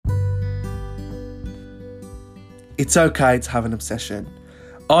It's okay to have an obsession.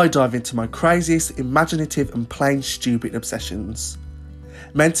 I dive into my craziest, imaginative and plain stupid obsessions.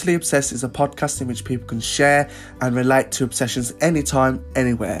 Mentally Obsessed is a podcast in which people can share and relate to obsessions anytime,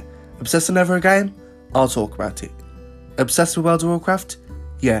 anywhere. Obsessing over a game? I'll talk about it. Obsessed with World of Warcraft?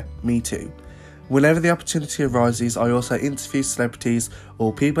 Yeah, me too. Whenever the opportunity arises, I also interview celebrities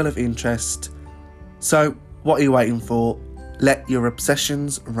or people of interest. So, what are you waiting for? Let your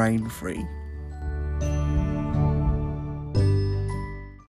obsessions reign free.